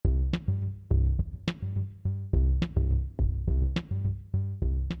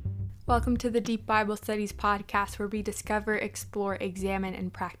Welcome to the Deep Bible Studies podcast, where we discover, explore, examine,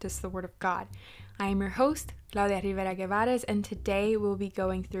 and practice the Word of God. I am your host, Claudia Rivera Guevares, and today we'll be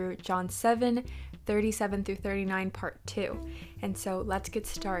going through John 7, 37 through 39, part 2. And so let's get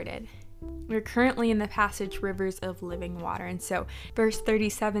started. We're currently in the passage Rivers of Living Water. And so verse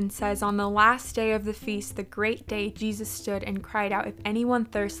 37 says, "On the last day of the feast, the great day, Jesus stood and cried out, 'If anyone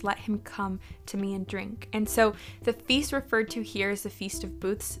thirsts, let him come to me and drink.'" And so the feast referred to here is the Feast of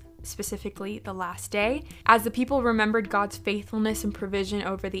Booths, specifically the last day. As the people remembered God's faithfulness and provision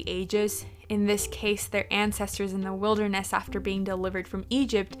over the ages, in this case their ancestors in the wilderness after being delivered from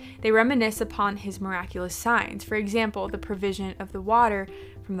Egypt, they reminisce upon his miraculous signs. For example, the provision of the water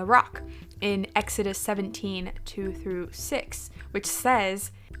from the rock in Exodus 17, 2 through 6, which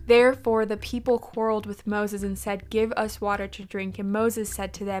says, "Therefore the people quarreled with Moses and said, 'Give us water to drink.' And Moses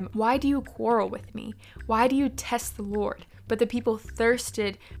said to them, 'Why do you quarrel with me? Why do you test the Lord?' But the people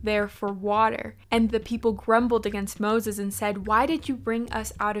thirsted there for water. And the people grumbled against Moses and said, 'Why did you bring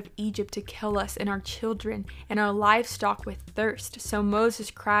us out of Egypt to kill us and our children and our livestock with thirst?' So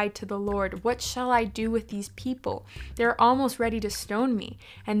Moses cried to the Lord, 'What shall I do with these people? They are almost ready to stone me.'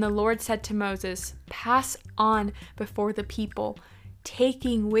 And the Lord said to Moses, 'Pass on before the people,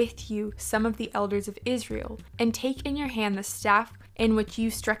 taking with you some of the elders of Israel, and take in your hand the staff in which you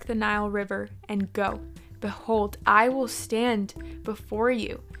struck the Nile River, and go. Behold, I will stand before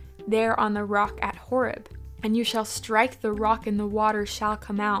you there on the rock at Horeb, and you shall strike the rock and the water shall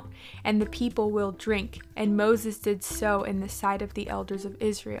come out, and the people will drink.' And Moses did so in the sight of the elders of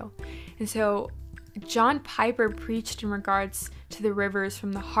Israel." And so John Piper preached in regards to the rivers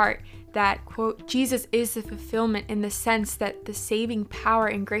from the heart that, quote, "Jesus is the fulfillment in the sense that the saving power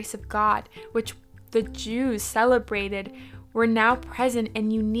and grace of God, which the Jews celebrated, were now present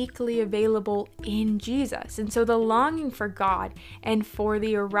and uniquely available in Jesus." And so the longing for God and for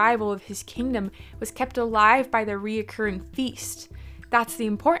the arrival of his kingdom was kept alive by the reoccurring feast. That's the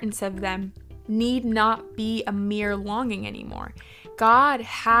importance of them. Need not be a mere longing anymore. God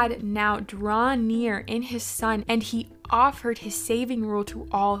had now drawn near in his Son, and he offered his saving rule to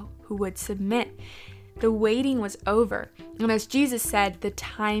all who would submit. The waiting was over. And as Jesus said, the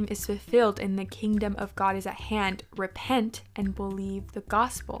time is fulfilled and the kingdom of God is at hand. Repent and believe the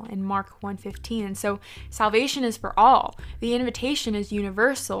gospel in Mark 1:15. And so salvation is for all. The invitation is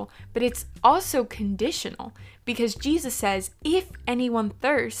universal, but it's also conditional because Jesus says, "If anyone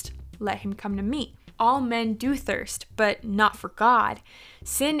thirst, let him come to me." All men do thirst, but not for God.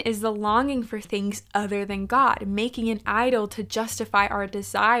 Sin is the longing for things other than God, making an idol to justify our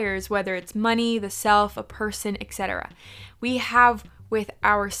desires, whether it's money, the self, a person, etc. We have, with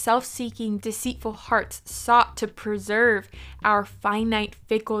our self-seeking, deceitful hearts, sought to preserve our finite,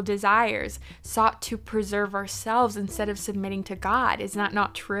 fickle desires, sought to preserve ourselves instead of submitting to God. Is that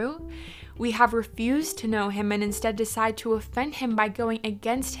not true? We have refused to know him and instead decide to offend him by going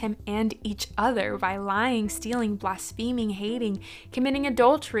against him and each other, by lying, stealing, blaspheming, hating, committing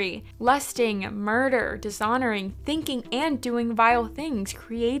adultery, lusting, murder, dishonoring, thinking and doing vile things,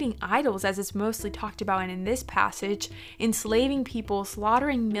 creating idols, as is mostly talked about in this passage, enslaving people,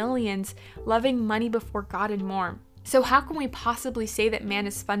 slaughtering millions, loving money before God, and more. So how can we possibly say that man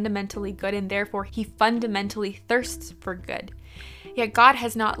is fundamentally good and therefore he fundamentally thirsts for good? Yet God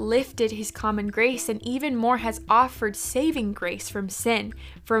has not lifted his common grace, and even more has offered saving grace from sin,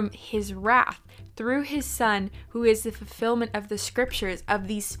 from his wrath, through his Son, who is the fulfillment of the scriptures of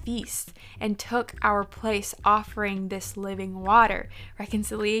these feasts, and took our place, offering this living water,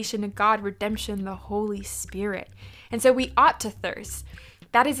 reconciliation to God, redemption, the Holy Spirit. And so we ought to thirst.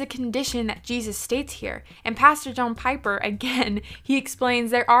 That is a condition that Jesus states here. And Pastor John Piper, again, he explains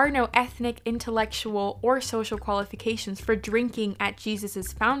there are no ethnic, intellectual, or social qualifications for drinking at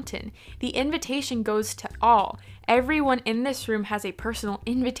Jesus' fountain. The invitation goes to all. Everyone in this room has a personal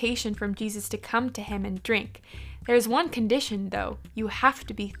invitation from Jesus to come to him and drink. There's one condition, though. You have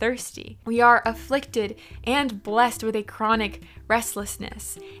to be thirsty. We are afflicted and blessed with a chronic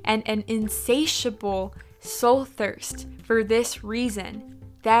restlessness and an insatiable soul thirst for this reason,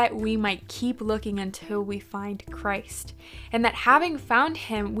 that we might keep looking until we find Christ, and that having found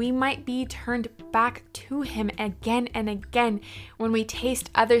him, we might be turned back to him again and again when we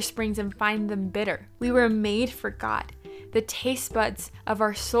taste other springs and find them bitter. We were made for God. The taste buds of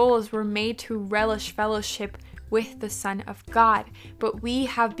our souls were made to relish fellowship with the Son of God, but we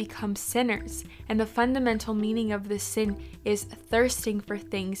have become sinners, and the fundamental meaning of this sin is thirsting for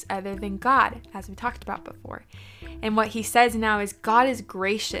things other than God, as we talked about before. And what he says now is God is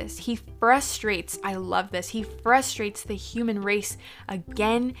gracious. He frustrates, I love this, he frustrates the human race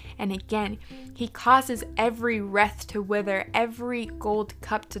again and again. He causes every wreath to wither, every gold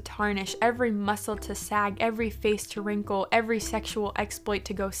cup to tarnish, every muscle to sag, every face to wrinkle, every sexual exploit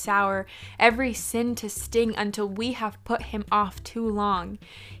to go sour, every sin to sting until we have put him off too long.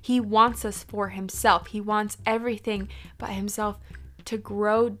 He wants us for himself. He wants everything but himself to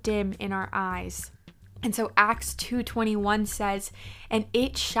grow dim in our eyes. And so Acts 2:21 says, "And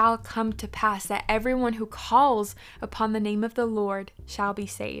it shall come to pass that everyone who calls upon the name of the Lord shall be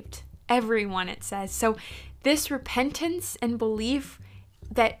saved." Everyone, it says. So this repentance and belief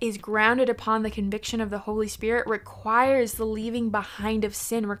that is grounded upon the conviction of the Holy Spirit requires the leaving behind of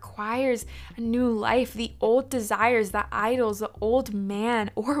sin, requires a new life, the old desires, the idols, the old man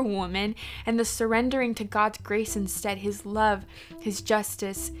or woman, and the surrendering to God's grace instead, his love, his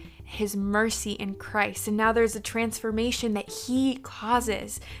justice, his mercy in Christ. And now there's a transformation that he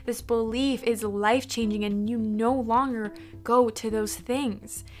causes. This belief is life-changing, and you no longer go to those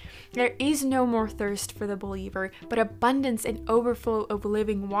things. There is no more thirst for the believer, but abundance and overflow of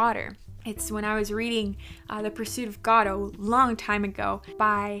living water. It's when I was reading The Pursuit of God a long time ago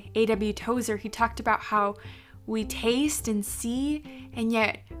by A.W. Tozer. He talked about how we taste and see, and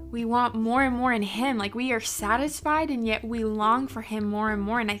yet we want more and more in him. Like, we are satisfied, and yet we long for him more and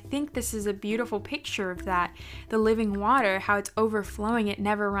more. And I think this is a beautiful picture of that. The living water, how it's overflowing, it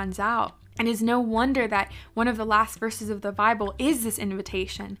never runs out. And it's no wonder that one of the last verses of the Bible is this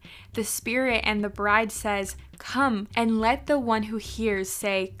invitation. The Spirit and the bride says, "Come," and let the one who hears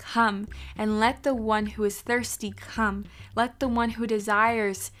say, "Come," and let the one who is thirsty come. Let the one who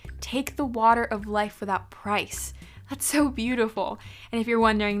desires take the water of life without price. That's so beautiful. And if you're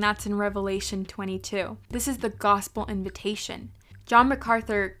wondering, that's in Revelation 22. This is the gospel invitation. John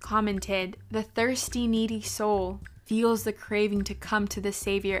MacArthur commented, "The thirsty, needy soul feels the craving to come to the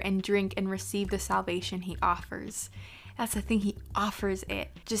Savior and drink and receive the salvation he offers." That's the thing, he offers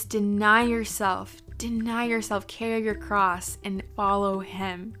it. Just deny yourself, carry your cross, and follow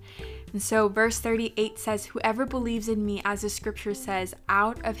him. And so verse 38 says, "Whoever believes in me, as the scripture says,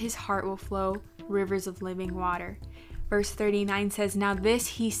 out of his heart will flow rivers of living water." Verse 39 says, "Now this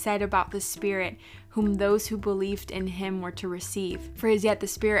he said about the Spirit, whom those who believed in him were to receive. For as yet the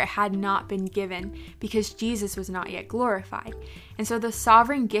Spirit had not been given, because Jesus was not yet glorified." And so the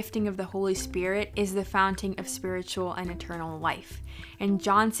sovereign gifting of the Holy Spirit is the fountain of spiritual and eternal life. And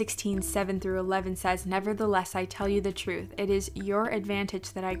John 16:7-11 says, "Nevertheless, I tell you the truth. It is your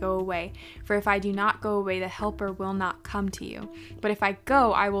advantage that I go away. For if I do not go away, the Helper will not come to you. But if I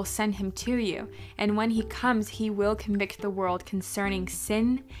go, I will send him to you. And when he comes, he will convict the world concerning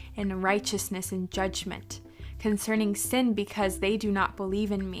sin and righteousness and judgment. Concerning sin, because they do not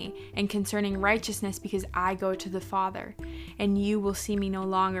believe in me, and concerning righteousness, because I go to the Father. And you will see me no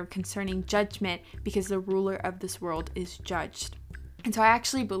longer. Concerning judgment, because the ruler of this world is judged." And so I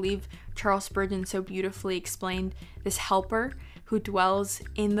actually believe Charles Spurgeon so beautifully explained this helper who dwells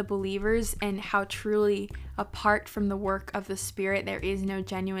in the believers, and how truly apart from the work of the Spirit there is no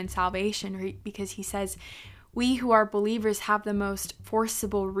genuine salvation, because he says, we who are believers have the most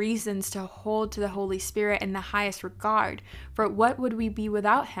forcible reasons to hold to the Holy Spirit in the highest regard, for what would we be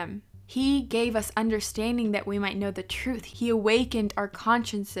without him? He gave us understanding that we might know the truth. He awakened our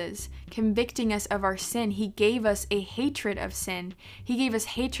consciences, convicting us of our sin. He gave us a hatred of sin. He gave us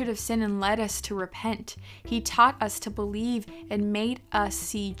hatred of sin and led us to repent. He taught us to believe and made us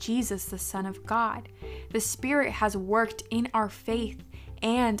see Jesus, the Son of God. The Spirit has worked in our faith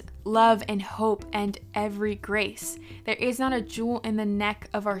and love and hope and every grace. There is not a jewel in the neck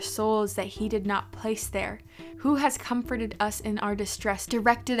of our souls that he did not place there. Who has comforted us in our distress,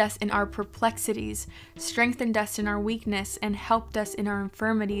 directed us in our perplexities, strengthened us in our weakness, and helped us in our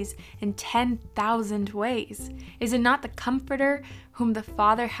infirmities in 10,000 ways? Is it not the Comforter whom the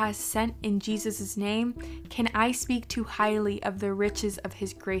Father has sent in Jesus' name? Can I speak too highly of the riches of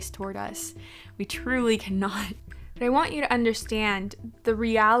his grace toward us? We truly cannot. But I want you to understand the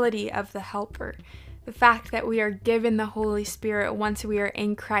reality of the Helper, the fact that we are given the Holy Spirit once we are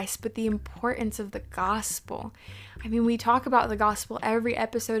in Christ, but the importance of the gospel. I mean, we talk about the gospel every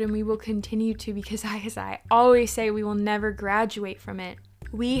episode, and we will continue to, because as I always say, we will never graduate from it.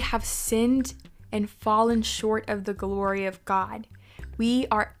 We have sinned and fallen short of the glory of God. We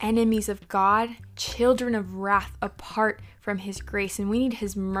are enemies of God, children of wrath apart from his grace, and we need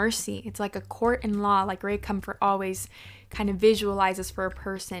his mercy. It's like a court and law, like Ray Comfort always kind of visualizes for a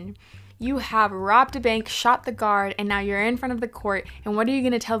person. You have robbed a bank, shot the guard, and now you're in front of the court, and what are you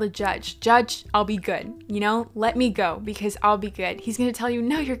going to tell the judge? Judge, I'll be good. Let me go because I'll be good. He's going to tell you,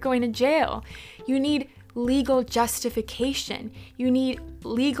 no, you're going to jail. You need legal justification. You need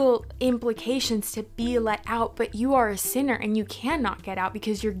legal implications to be let out, but you are a sinner and you cannot get out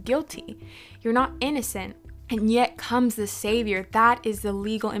because you're guilty. You're not innocent. And yet comes the Savior. That is the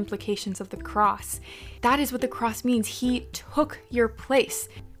legal implications of the cross. That is what the cross means. He took your place.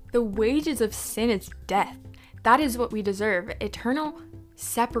 The wages of sin is death. That is what we deserve. Eternal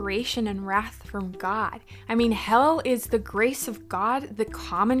separation and wrath from God. I mean, hell is the grace of God, the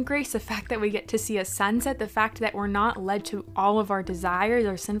common grace, the fact that we get to see a sunset, the fact that we're not led to all of our desires,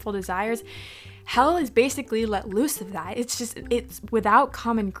 our sinful desires. Hell is basically let loose of that. It's without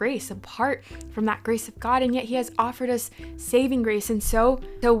common grace, apart from that grace of God, and yet he has offered us saving grace. And so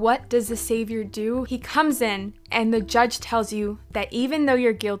what does the Savior do? He comes in and the judge tells you that even though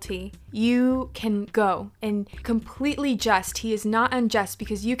you're guilty, you can go, and completely just. He is not unjust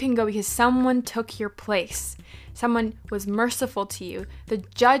because you can go because someone took your place. Someone was merciful to you. The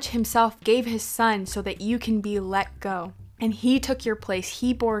judge himself gave his son so that you can be let go. And he took your place.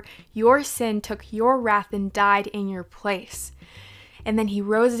 He bore your sin, took your wrath, and died in your place. And then he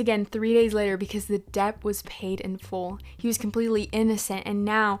rose again 3 days later because the debt was paid in full. He was completely innocent. And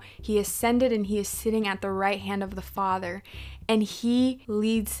now he ascended and he is sitting at the right hand of the Father. And he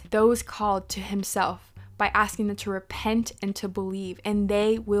leads those called to himself by asking them to repent and to believe, and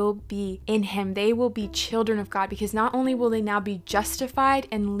they will be in him. They will be children of God, because not only will they now be justified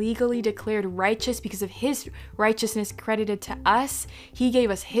and legally declared righteous because of his righteousness credited to us, he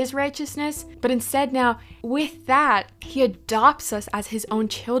gave us his righteousness, but instead now with that, he adopts us as his own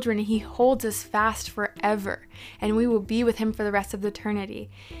children and he holds us fast forever, and we will be with him for the rest of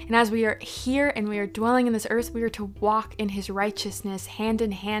eternity. And as we are here and we are dwelling in this earth, we are to walk in his righteousness hand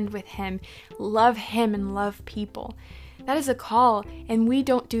in hand with him, love him and love people. That is a call, and we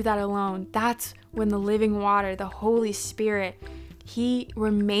don't do that alone. That's when the living water, the Holy Spirit, he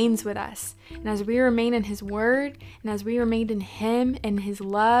remains with us. And as we remain in his word, and as we remain in him and his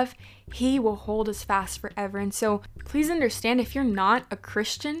love, he will hold us fast forever. And so please understand, if you're not a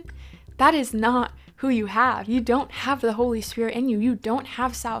Christian, that is not who you have. You don't have the Holy Spirit in you. You don't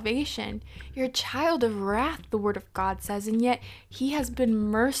have salvation. You're a child of wrath, the word of God says, and yet he has been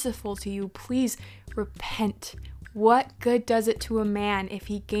merciful to you. Please repent. What good does it to a man if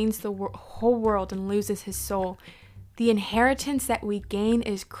he gains the whole world and loses his soul? The inheritance that we gain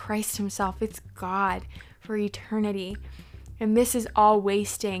is Christ himself. It's God for eternity. And this is all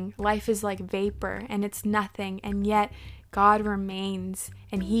wasting. Life is like vapor and it's nothing, and yet God remains,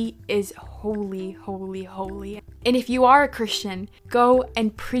 and he is holy, holy, holy. And if you are a Christian, go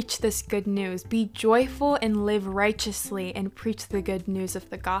and preach this good news. Be joyful and live righteously and preach the good news of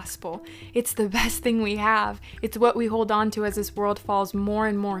the gospel. It's the best thing we have. It's what we hold on to as this world falls more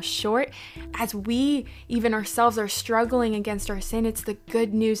and more short. As we, even ourselves, are struggling against our sin, it's the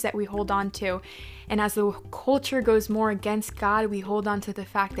good news that we hold on to. And as the culture goes more against God, we hold on to the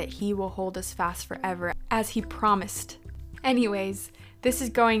fact that he will hold us fast forever, as he promised. Anyways, this is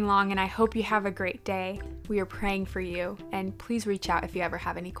going long, and I hope you have a great day. We are praying for you, and please reach out if you ever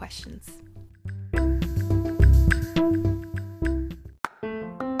have any questions.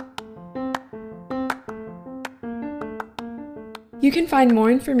 You can find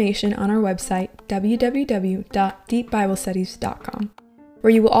more information on our website, www.deepbiblestudies.com,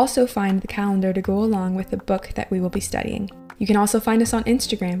 where you will also find the calendar to go along with the book that we will be studying. You can also find us on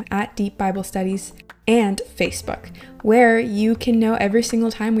Instagram at Deep Bible Studies and Facebook, where you can know every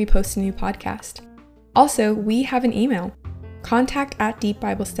single time we post a new podcast. Also, we have an email,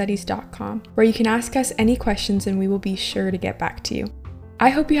 contact@deepbiblestudies.com, where you can ask us any questions and we will be sure to get back to you. I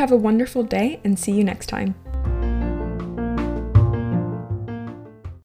hope you have a wonderful day and see you next time.